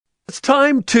It's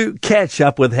time to catch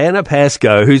up with Hannah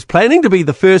Pascoe, who's planning to be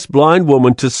the first blind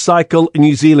woman to cycle in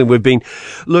New Zealand. We've been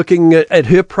looking at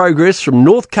her progress from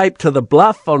North Cape to the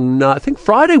Bluff on, I think,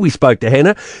 Friday we spoke to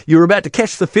Hannah. You were about to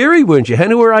catch the ferry, weren't you,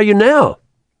 Hannah? Where are you now?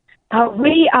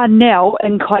 We are now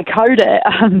in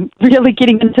Kaikoura, really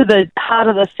getting into the heart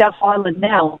of the South Island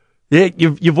now. Yeah,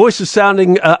 your voice is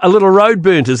sounding a little road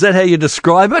burnt. Is that how you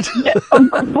describe it? Yeah, I'm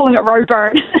calling it road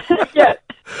burn. Yeah.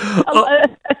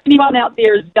 If anyone out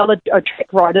there is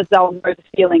track riders, they'll know the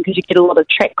feeling because you get a lot of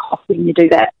track cough when you do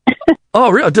that.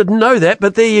 Oh, really? I didn't know that,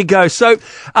 but there you go. So,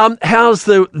 how's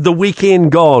the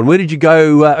weekend gone? Where did you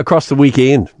go across the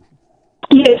weekend?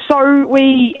 Yeah, so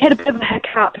we had a bit of a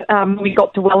hiccup when we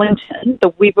got to Wellington.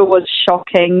 The weather was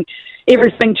shocking.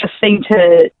 Everything just seemed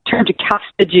to turn to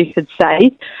custard, you could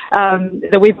say.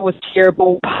 The weather was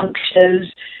terrible, punctures,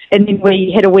 and then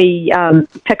we had a wee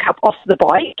pickup off the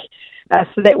bike.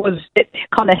 So that's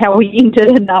kind of how we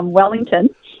ended in Wellington.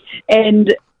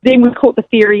 And then we caught the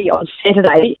ferry on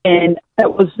Saturday, and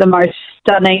it was the most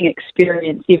stunning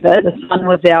experience ever. The sun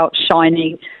was out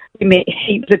shining. We met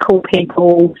heaps of cool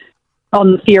people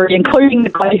on the ferry, including the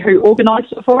guy who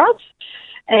organised it for us.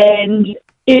 And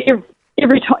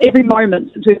every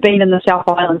moment since we've been in the South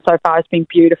Island so far has been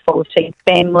beautiful. We've seen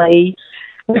family.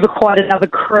 We've acquired another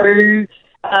crew.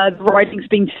 The riding's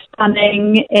been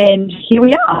stunning, and here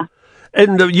we are.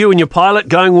 And you and your pilot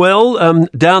going well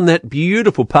down that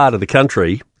beautiful part of the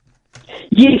country?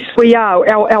 Yes, we are.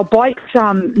 Our bike's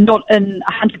not in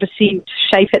 100%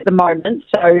 shape at the moment,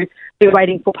 so we're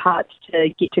waiting for parts to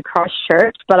get to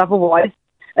Christchurch, but otherwise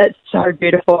it's so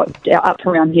beautiful up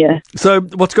around here. So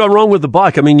what's gone wrong with the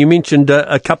bike? I mean, you mentioned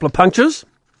a couple of punctures?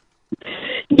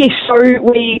 Yes, so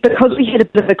because we had a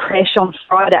bit of a crash on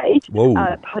Friday,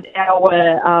 put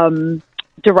our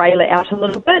derailleur out a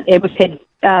little bit, and we've had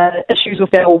issues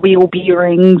with our wheel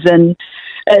bearings and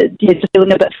just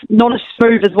feeling a bit not as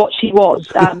smooth as what she was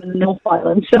in the North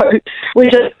Island. So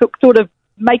we're just sort of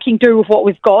making do with what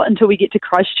we've got until we get to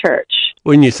Christchurch.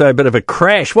 When you say a bit of a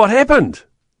crash, what happened?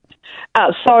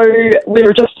 So we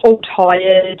were just all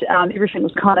tired. Everything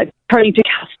was kind of turning to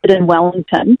custard in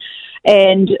Wellington.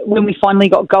 And when we finally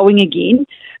got going again,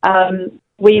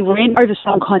 we ran over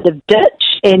some kind of ditch,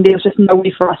 and there was just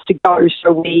nowhere for us to go,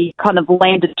 so we kind of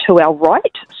landed to our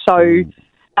right. So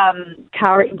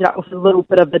car ended up with a little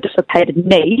bit of a dislocated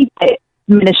knee that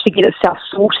managed to get itself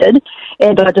sorted,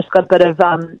 and I just got a bit of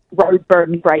road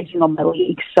burn grazing on my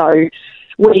leg. So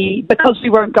because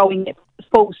we weren't going at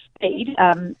full speed,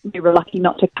 we were lucky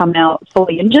not to come out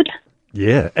fully injured.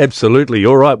 Yeah, absolutely.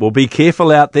 All right, well, be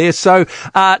careful out there. So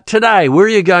today, where are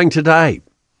you going today?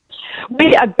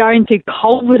 We are going to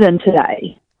Culverden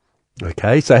today.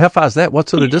 Okay, so how far is that? What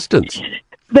sort of distance?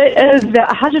 That is about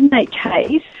 108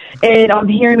 k's, and I'm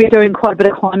hearing we're doing quite a bit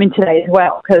of climbing today as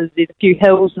well, because there's a few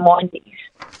hills and windings.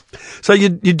 So you're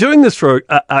doing this for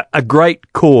a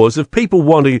great cause. If people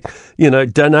want to,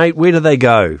 donate, where do they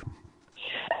go?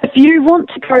 If you want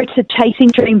to go to Chasing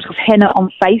Dreams with Hannah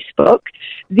on Facebook,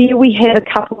 there we have a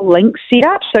couple of links set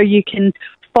up, so you can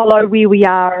follow where we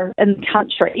are in the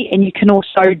country, and you can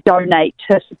also donate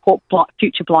to support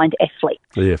future blind athletes.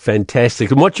 Yeah,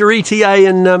 fantastic. And what's your ETA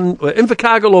in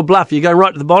Invercargill or Bluff? Are you going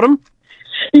right to the bottom?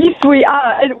 Yes, we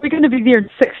are. We're going to be there in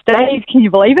 6 days. Can you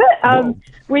believe it?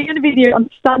 We're going to be there on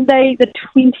Sunday, the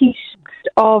 26th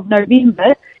of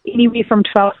November, anywhere from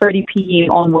 12:30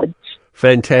 p.m. onwards.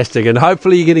 Fantastic. And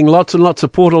hopefully you're getting lots and lots of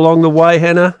support along the way,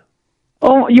 Hannah?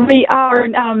 Oh, we are,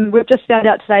 and we've just found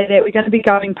out today that we're going to be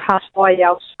going past by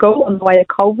our school on the way to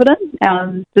Culverden,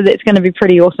 so that's going to be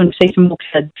pretty awesome to see some more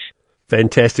kids.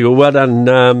 Fantastic. Well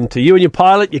done to you and your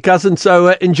pilot, your cousin, so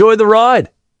enjoy the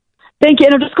ride. Thank you,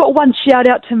 and I've just got one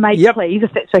shout-out to mate, please,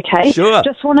 if that's okay. Sure.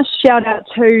 Just want to shout-out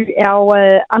to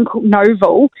our Uncle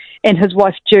Noble and his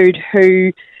wife Jude,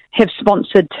 who have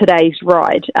sponsored today's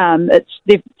ride.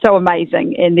 They're so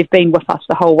amazing, and they've been with us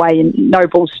the whole way, and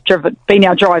Noble's been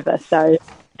our driver, so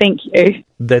thank you.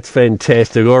 That's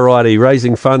fantastic. All righty,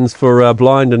 raising funds for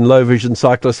blind and low vision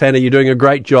cyclists. Hannah, you're doing a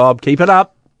great job. Keep it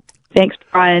up. Thanks,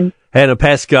 Brian. Hannah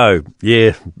Pascoe,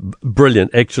 yeah,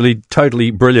 brilliant, actually, totally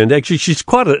brilliant. Actually, she's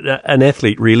quite an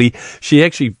athlete, really. She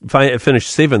actually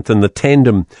finished 7th in the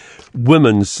Tandem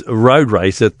women's road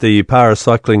race at the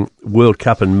Paracycling World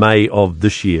Cup in May of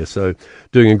this year. So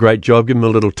doing a great job. Give them a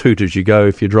little toot as you go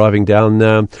if you're driving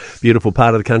down beautiful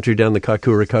part of the country, down the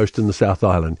Kaikoura coast in the South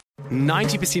Island.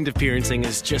 90% of parenting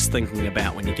is just thinking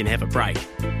about when you can have a break.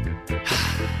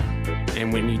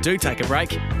 And when you do take a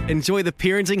break, enjoy the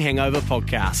Parenting Hangover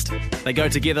podcast. They go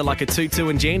together like a tutu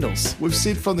and jandals. We've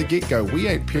said from the get-go, we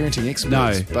ain't parenting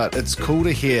experts, but it's cool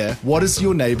to hear, what is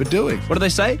your neighbour doing? What do they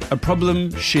say? A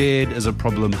problem shared is a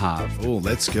problem halved. Oh,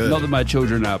 that's good. Not that my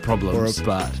children are problems,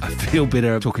 but I feel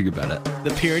better talking about it. The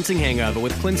Parenting Hangover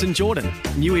with Clinton Jordan.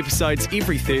 New episodes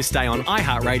every Thursday on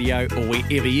iHeartRadio or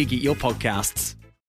wherever you get your podcasts.